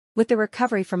With the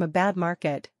recovery from a bad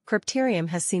market, Crypterium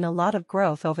has seen a lot of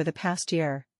growth over the past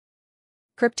year.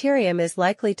 Crypterium is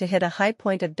likely to hit a high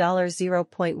point of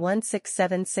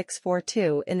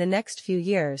 $0.167642 in the next few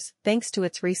years, thanks to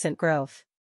its recent growth.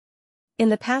 In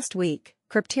the past week,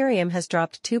 Crypterium has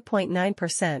dropped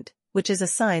 2.9%, which is a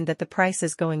sign that the price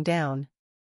is going down.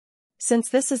 Since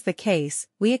this is the case,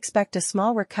 we expect a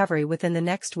small recovery within the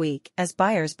next week as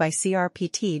buyers buy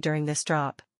CRPT during this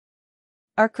drop.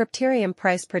 Our Crypterium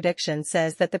price prediction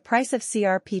says that the price of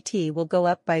CRPT will go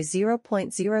up by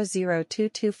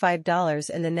 $0.000225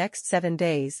 in the next 7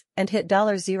 days and hit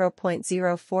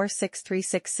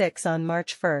 $0.046366 on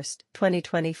March 1,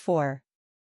 2024.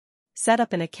 Set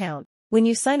up an account. When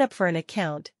you sign up for an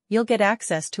account, you'll get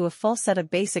access to a full set of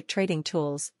basic trading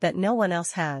tools that no one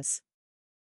else has.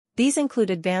 These include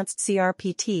advanced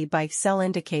CRPT buy-sell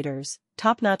indicators,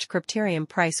 top-notch Crypterium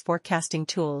price forecasting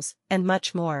tools, and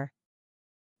much more.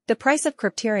 The price of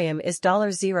Crypterium is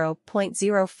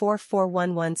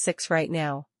 $0.044116 right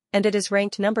now, and it is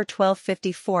ranked number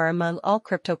 1254 among all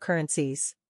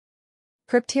cryptocurrencies.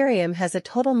 Crypterium has a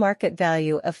total market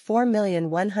value of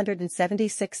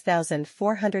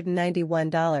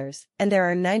 $4,176,491, and there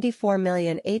are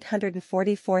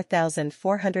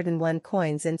 94,844,401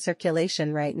 coins in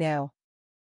circulation right now.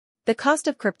 The cost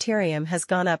of Crypterium has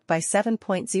gone up by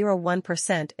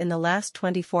 7.01% in the last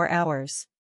 24 hours.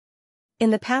 In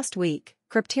the past week,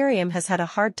 Crypterium has had a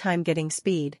hard time getting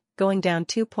speed, going down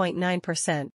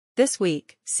 2.9%. This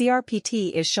week,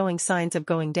 CRPT is showing signs of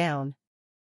going down.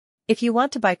 If you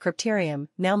want to buy Crypterium,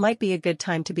 now might be a good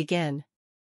time to begin.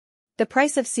 The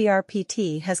price of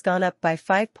CRPT has gone up by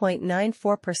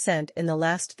 5.94% in the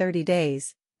last 30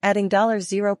 days, adding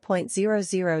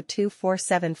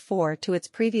 $0.002474 to its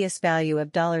previous value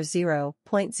of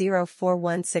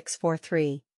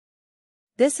 $0.041643.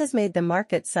 This has made the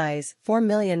market size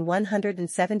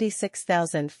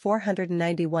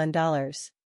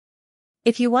 $4,176,491.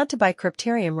 If you want to buy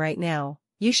Crypterium right now,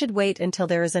 you should wait until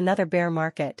there is another bear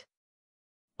market.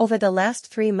 Over the last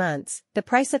 3 months, the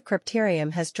price of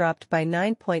Crypterium has dropped by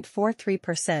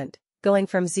 9.43%, going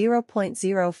from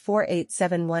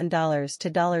 $0.04871 to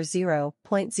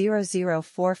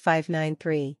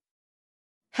 $0.004593.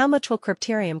 How much will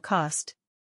Crypterium cost?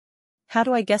 How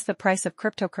do I guess the price of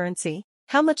cryptocurrency?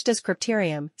 How much does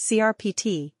Crypterium,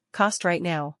 CRPT, cost right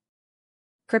now?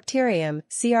 Crypterium,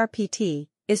 CRPT,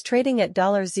 is trading at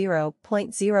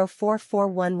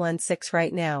 $0.044116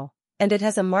 right now, and it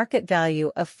has a market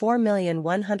value of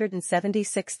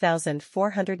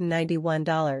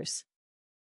 $4,176,491.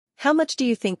 How much do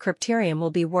you think Crypterium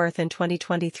will be worth in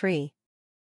 2023?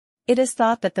 It is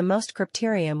thought that the most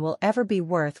Crypterium will ever be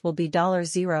worth will be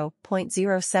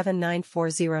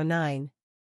 $0.079409.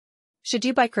 Should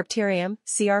you buy Crypterium,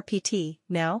 CRPT,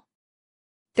 now?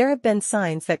 There have been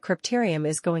signs that Crypterium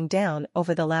is going down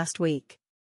over the last week.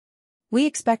 We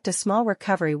expect a small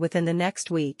recovery within the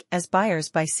next week as buyers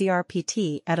buy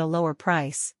CRPT at a lower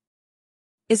price.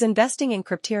 Is investing in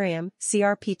Crypterium,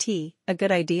 CRPT, a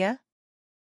good idea?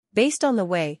 Based on the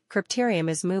way Crypterium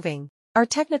is moving, our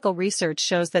technical research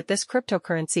shows that this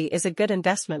cryptocurrency is a good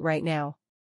investment right now.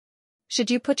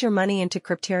 Should you put your money into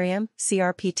Crypterium,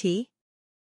 CRPT?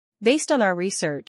 Based on our research,